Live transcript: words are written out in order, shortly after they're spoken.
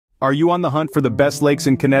Are you on the hunt for the best lakes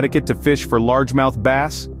in Connecticut to fish for largemouth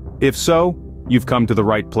bass? If so, you've come to the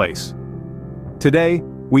right place. Today,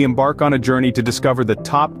 we embark on a journey to discover the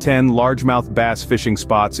top 10 largemouth bass fishing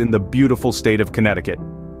spots in the beautiful state of Connecticut.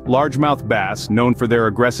 Largemouth bass, known for their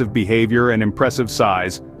aggressive behavior and impressive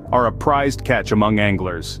size, are a prized catch among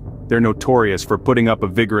anglers. They're notorious for putting up a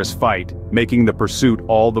vigorous fight, making the pursuit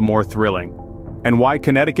all the more thrilling. And why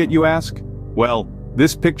Connecticut, you ask? Well,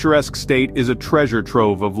 this picturesque state is a treasure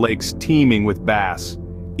trove of lakes teeming with bass.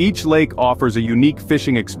 Each lake offers a unique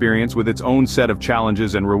fishing experience with its own set of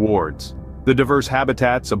challenges and rewards. The diverse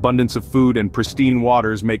habitats, abundance of food, and pristine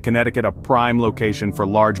waters make Connecticut a prime location for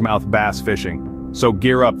largemouth bass fishing. So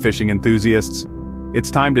gear up, fishing enthusiasts. It's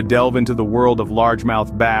time to delve into the world of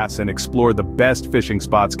largemouth bass and explore the best fishing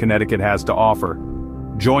spots Connecticut has to offer.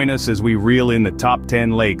 Join us as we reel in the top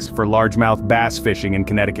 10 lakes for largemouth bass fishing in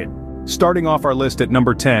Connecticut. Starting off our list at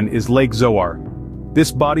number 10 is Lake Zoar.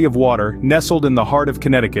 This body of water, nestled in the heart of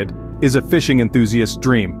Connecticut, is a fishing enthusiast's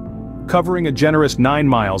dream. Covering a generous 9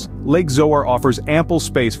 miles, Lake Zoar offers ample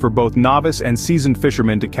space for both novice and seasoned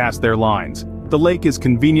fishermen to cast their lines. The lake is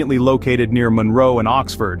conveniently located near Monroe and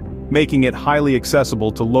Oxford, making it highly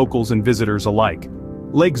accessible to locals and visitors alike.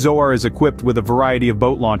 Lake Zoar is equipped with a variety of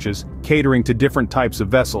boat launches, catering to different types of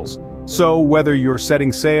vessels. So, whether you're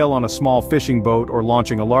setting sail on a small fishing boat or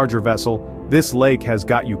launching a larger vessel, this lake has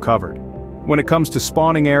got you covered. When it comes to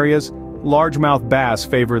spawning areas, largemouth bass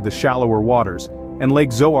favor the shallower waters, and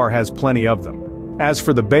Lake Zoar has plenty of them. As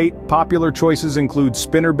for the bait, popular choices include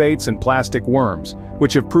spinnerbaits and plastic worms,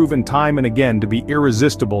 which have proven time and again to be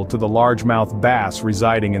irresistible to the largemouth bass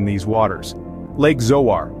residing in these waters. Lake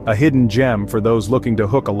Zoar, a hidden gem for those looking to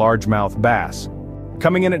hook a largemouth bass.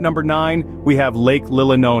 Coming in at number 9, we have Lake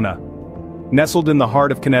Lilinona. Nestled in the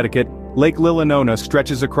heart of Connecticut, Lake Lilinona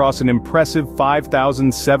stretches across an impressive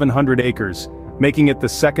 5,700 acres, making it the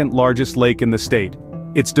second largest lake in the state.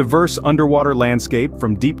 Its diverse underwater landscape,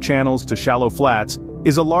 from deep channels to shallow flats,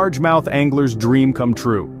 is a largemouth angler's dream come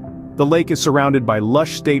true. The lake is surrounded by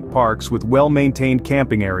lush state parks with well-maintained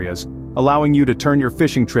camping areas, allowing you to turn your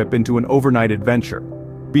fishing trip into an overnight adventure.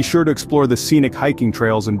 Be sure to explore the scenic hiking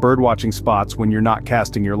trails and birdwatching spots when you're not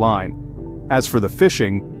casting your line. As for the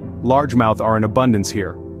fishing, largemouth are in abundance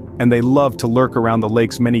here, and they love to lurk around the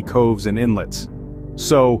lake's many coves and inlets.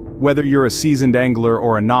 So, whether you're a seasoned angler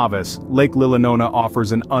or a novice, Lake Lilinona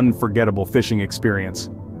offers an unforgettable fishing experience.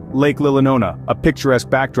 Lake Lilinona, a picturesque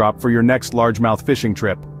backdrop for your next largemouth fishing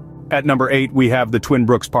trip. At number 8 we have the Twin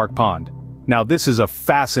Brooks Park Pond. Now this is a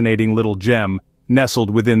fascinating little gem, nestled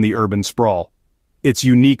within the urban sprawl. Its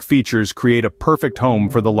unique features create a perfect home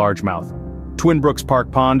for the largemouth. Twin Brooks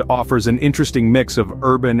Park Pond offers an interesting mix of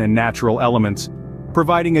urban and natural elements,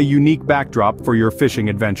 providing a unique backdrop for your fishing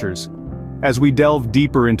adventures. As we delve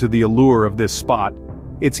deeper into the allure of this spot,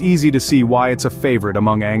 it's easy to see why it's a favorite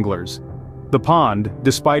among anglers. The pond,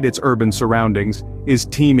 despite its urban surroundings, is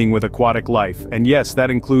teeming with aquatic life, and yes,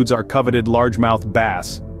 that includes our coveted largemouth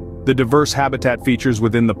bass. The diverse habitat features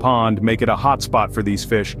within the pond make it a hotspot for these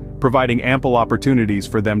fish, providing ample opportunities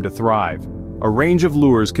for them to thrive. A range of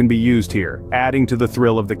lures can be used here, adding to the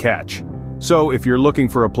thrill of the catch. So if you're looking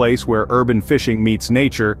for a place where urban fishing meets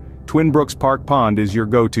nature, Twin Brooks Park Pond is your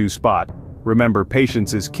go-to spot. Remember,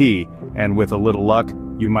 patience is key, and with a little luck,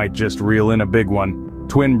 you might just reel in a big one.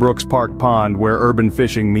 Twin Brooks Park Pond, where urban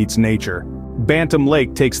fishing meets nature. Bantam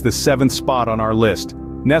Lake takes the 7th spot on our list.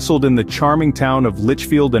 Nestled in the charming town of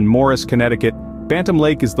Litchfield and Morris, Connecticut, Bantam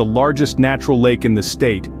Lake is the largest natural lake in the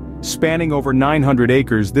state. Spanning over 900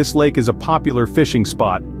 acres, this lake is a popular fishing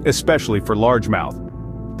spot, especially for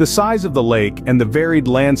largemouth. The size of the lake and the varied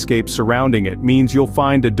landscape surrounding it means you'll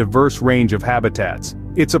find a diverse range of habitats.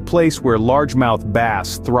 It's a place where largemouth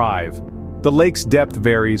bass thrive. The lake's depth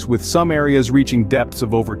varies, with some areas reaching depths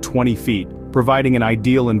of over 20 feet, providing an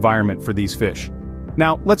ideal environment for these fish.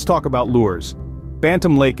 Now, let's talk about lures.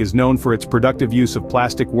 Bantam Lake is known for its productive use of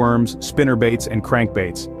plastic worms, spinnerbaits, and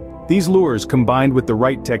crankbaits. These lures, combined with the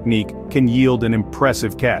right technique, can yield an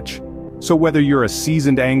impressive catch. So whether you're a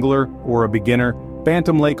seasoned angler or a beginner,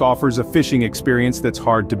 Bantam Lake offers a fishing experience that's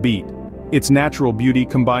hard to beat. Its natural beauty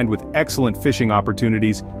combined with excellent fishing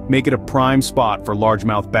opportunities make it a prime spot for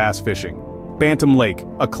largemouth bass fishing. Bantam Lake,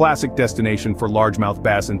 a classic destination for largemouth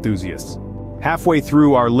bass enthusiasts. Halfway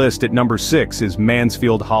through our list at number 6 is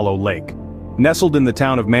Mansfield Hollow Lake. Nestled in the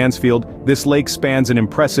town of Mansfield, this lake spans an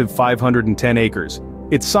impressive 510 acres.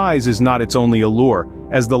 Its size is not its only allure,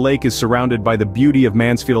 as the lake is surrounded by the beauty of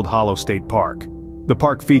Mansfield Hollow State Park. The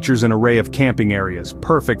park features an array of camping areas,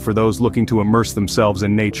 perfect for those looking to immerse themselves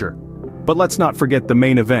in nature. But let's not forget the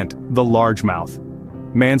main event, the largemouth.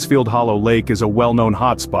 Mansfield Hollow Lake is a well-known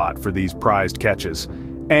hotspot for these prized catches,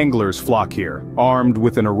 Anglers flock here, armed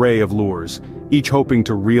with an array of lures, each hoping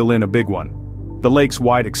to reel in a big one. The lake's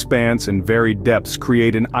wide expanse and varied depths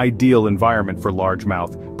create an ideal environment for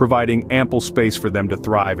largemouth, providing ample space for them to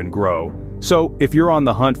thrive and grow. So, if you're on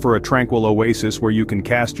the hunt for a tranquil oasis where you can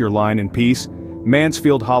cast your line in peace,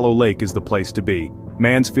 Mansfield Hollow Lake is the place to be.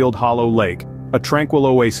 Mansfield Hollow Lake, a tranquil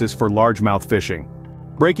oasis for largemouth fishing.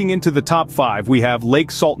 Breaking into the top 5, we have Lake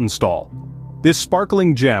Saltonstall. This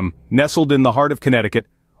sparkling gem, nestled in the heart of Connecticut,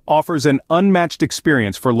 offers an unmatched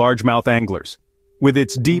experience for largemouth anglers. With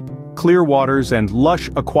its deep, clear waters and lush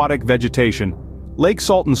aquatic vegetation, Lake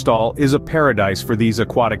Saltonstall is a paradise for these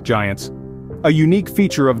aquatic giants. A unique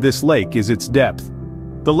feature of this lake is its depth.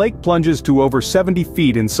 The lake plunges to over 70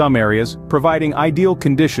 feet in some areas, providing ideal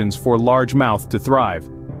conditions for largemouth to thrive.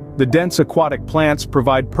 The dense aquatic plants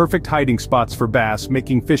provide perfect hiding spots for bass,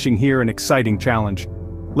 making fishing here an exciting challenge.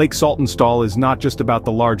 Lake Saltonstall is not just about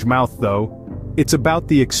the largemouth though, it's about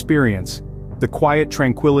the experience. The quiet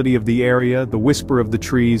tranquility of the area, the whisper of the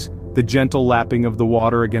trees, the gentle lapping of the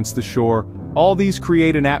water against the shore, all these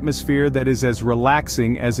create an atmosphere that is as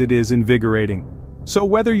relaxing as it is invigorating. So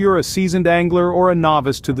whether you're a seasoned angler or a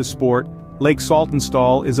novice to the sport, Lake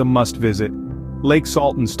Saltonstall is a must-visit. Lake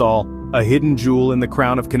Saltonstall, a hidden jewel in the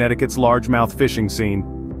crown of Connecticut's largemouth fishing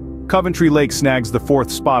scene. Coventry Lake snags the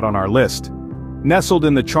 4th spot on our list. Nestled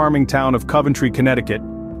in the charming town of Coventry, Connecticut,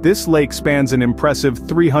 this lake spans an impressive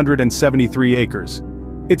 373 acres.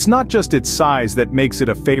 It's not just its size that makes it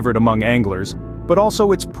a favorite among anglers, but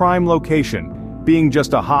also its prime location, being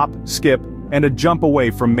just a hop, skip, and a jump away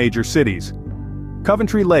from major cities.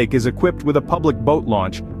 Coventry Lake is equipped with a public boat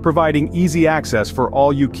launch, providing easy access for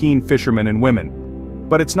all you keen fishermen and women.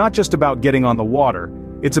 But it's not just about getting on the water,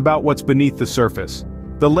 it's about what's beneath the surface.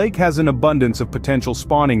 The lake has an abundance of potential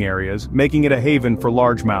spawning areas, making it a haven for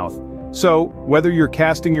largemouth. So, whether you're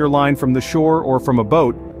casting your line from the shore or from a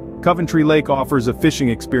boat, Coventry Lake offers a fishing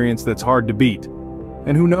experience that's hard to beat.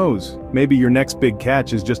 And who knows, maybe your next big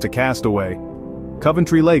catch is just a castaway.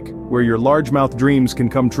 Coventry Lake, where your largemouth dreams can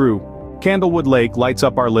come true. Candlewood Lake lights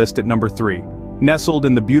up our list at number 3. Nestled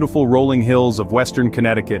in the beautiful rolling hills of western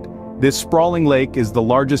Connecticut, this sprawling lake is the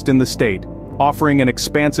largest in the state, offering an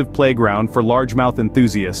expansive playground for largemouth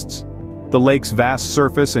enthusiasts. The lake's vast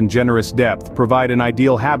surface and generous depth provide an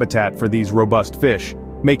ideal habitat for these robust fish,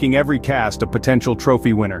 making every cast a potential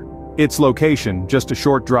trophy winner. Its location, just a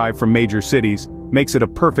short drive from major cities, makes it a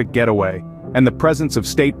perfect getaway, and the presence of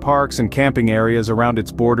state parks and camping areas around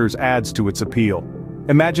its borders adds to its appeal.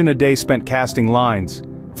 Imagine a day spent casting lines,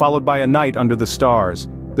 followed by a night under the stars,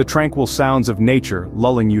 the tranquil sounds of nature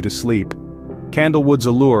lulling you to sleep. Candlewood's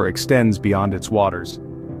allure extends beyond its waters.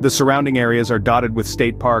 The surrounding areas are dotted with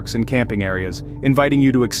state parks and camping areas, inviting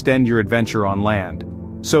you to extend your adventure on land.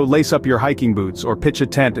 So lace up your hiking boots or pitch a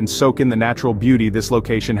tent and soak in the natural beauty this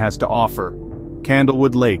location has to offer.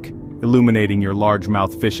 Candlewood Lake, illuminating your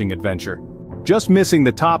largemouth fishing adventure. Just missing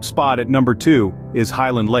the top spot at number 2 is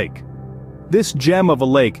Highland Lake. This gem of a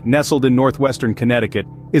lake, nestled in northwestern Connecticut,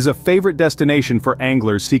 is a favorite destination for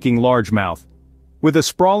anglers seeking largemouth. With a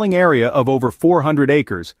sprawling area of over 400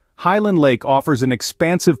 acres, Highland Lake offers an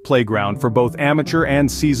expansive playground for both amateur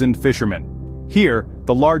and seasoned fishermen. Here,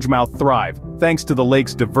 the largemouth thrive, thanks to the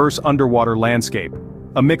lake's diverse underwater landscape.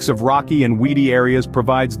 A mix of rocky and weedy areas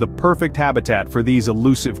provides the perfect habitat for these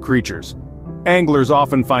elusive creatures. Anglers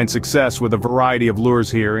often find success with a variety of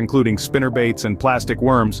lures here, including spinnerbaits and plastic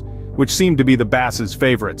worms, which seem to be the bass's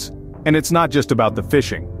favorites. And it's not just about the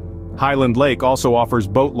fishing. Highland Lake also offers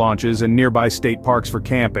boat launches and nearby state parks for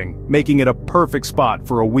camping, making it a perfect spot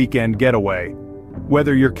for a weekend getaway.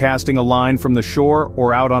 Whether you're casting a line from the shore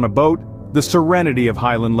or out on a boat, the serenity of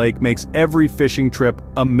Highland Lake makes every fishing trip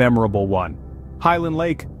a memorable one. Highland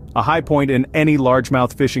Lake, a high point in any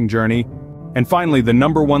largemouth fishing journey. And finally, the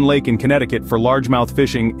number 1 lake in Connecticut for largemouth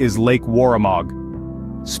fishing is Lake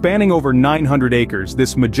Warramog. Spanning over 900 acres,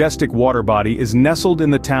 this majestic water body is nestled in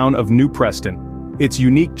the town of New Preston. Its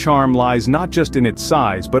unique charm lies not just in its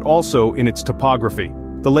size but also in its topography.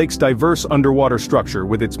 The lake's diverse underwater structure,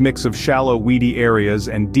 with its mix of shallow weedy areas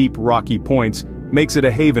and deep rocky points, makes it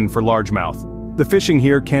a haven for largemouth. The fishing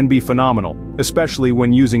here can be phenomenal, especially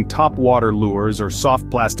when using top water lures or soft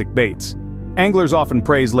plastic baits. Anglers often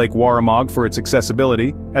praise Lake Warramog for its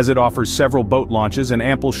accessibility, as it offers several boat launches and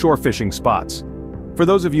ample shore fishing spots. For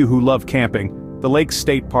those of you who love camping, the lake's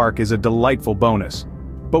state park is a delightful bonus.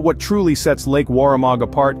 But what truly sets Lake Warramog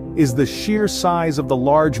apart is the sheer size of the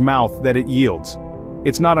largemouth that it yields.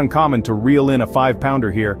 It's not uncommon to reel in a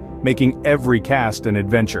 5-pounder here, making every cast an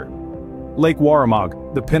adventure. Lake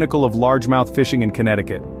Warramog, the pinnacle of largemouth fishing in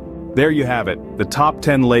Connecticut. There you have it, the top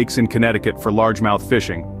 10 lakes in Connecticut for largemouth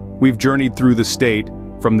fishing. We've journeyed through the state,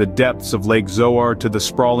 from the depths of Lake Zoar to the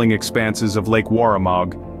sprawling expanses of Lake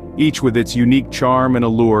Warramog, each with its unique charm and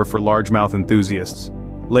allure for largemouth enthusiasts.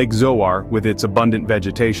 Lake Zoar, with its abundant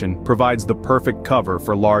vegetation, provides the perfect cover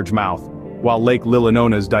for largemouth, while Lake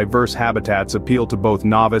Lillinona's diverse habitats appeal to both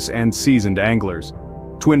novice and seasoned anglers.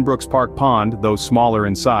 Twin Brooks Park Pond, though smaller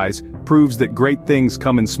in size, proves that great things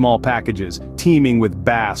come in small packages, teeming with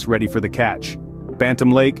bass ready for the catch.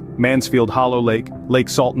 Bantam Lake, Mansfield Hollow Lake, Lake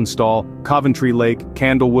Saltonstall, Coventry Lake,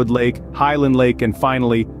 Candlewood Lake, Highland Lake and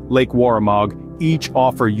finally, Lake Warramog, each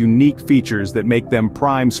offer unique features that make them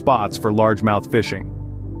prime spots for largemouth fishing.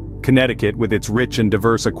 Connecticut, with its rich and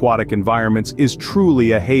diverse aquatic environments, is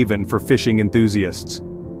truly a haven for fishing enthusiasts.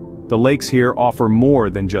 The lakes here offer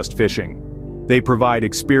more than just fishing. They provide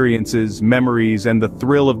experiences, memories, and the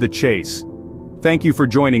thrill of the chase. Thank you for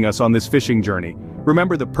joining us on this fishing journey.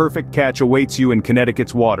 Remember, the perfect catch awaits you in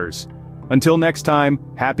Connecticut's waters. Until next time,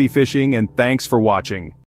 happy fishing and thanks for watching.